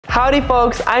Howdy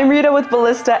folks, I'm Rita with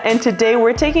Ballista, and today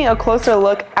we're taking a closer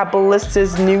look at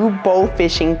Ballista's new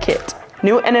Bowfishing Kit.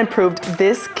 New and improved,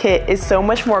 this kit is so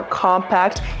much more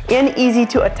compact and easy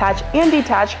to attach and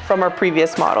detach from our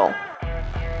previous model.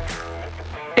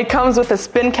 It comes with a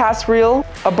spin cast reel,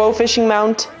 a bow fishing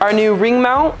mount, our new ring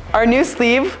mount, our new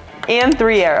sleeve, and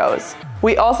 3 arrows.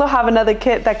 We also have another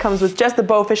kit that comes with just the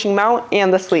bow fishing mount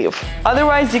and the sleeve.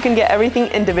 Otherwise, you can get everything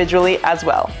individually as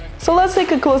well. So let's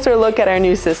take a closer look at our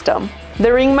new system.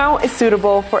 The ring mount is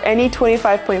suitable for any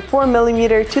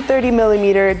 25.4mm to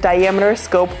 30mm diameter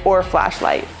scope or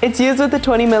flashlight. It's used with a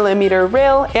 20mm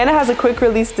rail and it has a quick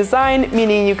release design,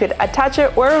 meaning you could attach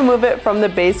it or remove it from the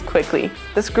base quickly.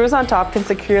 The screws on top can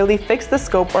securely fix the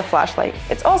scope or flashlight.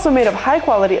 It's also made of high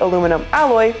quality aluminum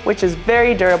alloy, which is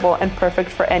very durable and perfect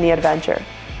for any adventure.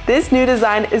 This new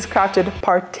design is crafted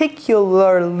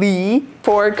particularly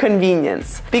for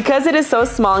convenience. Because it is so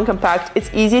small and compact,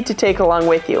 it's easy to take along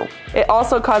with you. It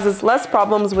also causes less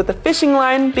problems with the fishing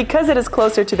line. Because it is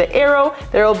closer to the arrow,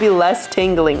 there will be less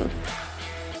tingling.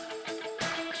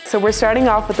 So we're starting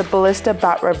off with the Ballista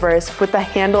Bat Reverse with the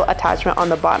handle attachment on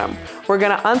the bottom. We're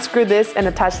gonna unscrew this and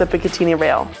attach the Picatinny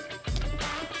rail.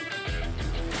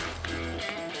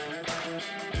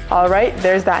 All right,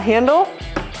 there's that handle.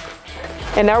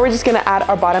 And now we're just gonna add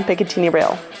our bottom Picatinny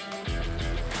rail.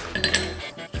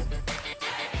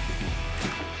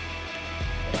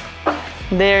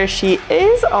 There she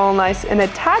is, all nice and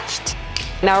attached.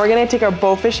 Now we're gonna take our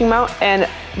bow fishing mount and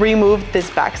remove this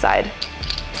backside.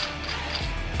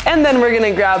 And then we're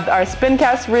gonna grab our spin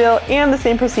cast reel and the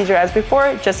same procedure as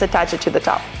before, just attach it to the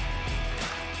top.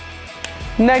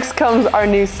 Next comes our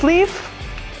new sleeve.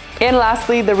 And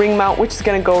lastly, the ring mount, which is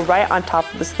gonna go right on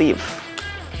top of the sleeve.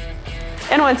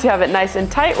 And once you have it nice and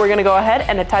tight, we're gonna go ahead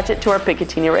and attach it to our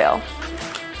Picatinny rail.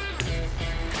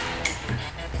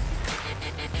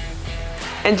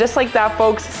 And just like that,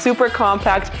 folks, super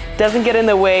compact, doesn't get in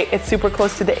the way, it's super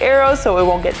close to the arrow so it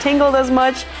won't get tangled as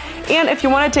much. And if you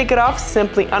wanna take it off,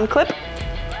 simply unclip,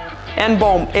 and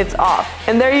boom, it's off.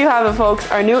 And there you have it,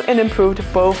 folks, our new and improved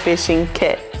bow fishing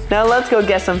kit. Now let's go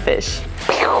get some fish.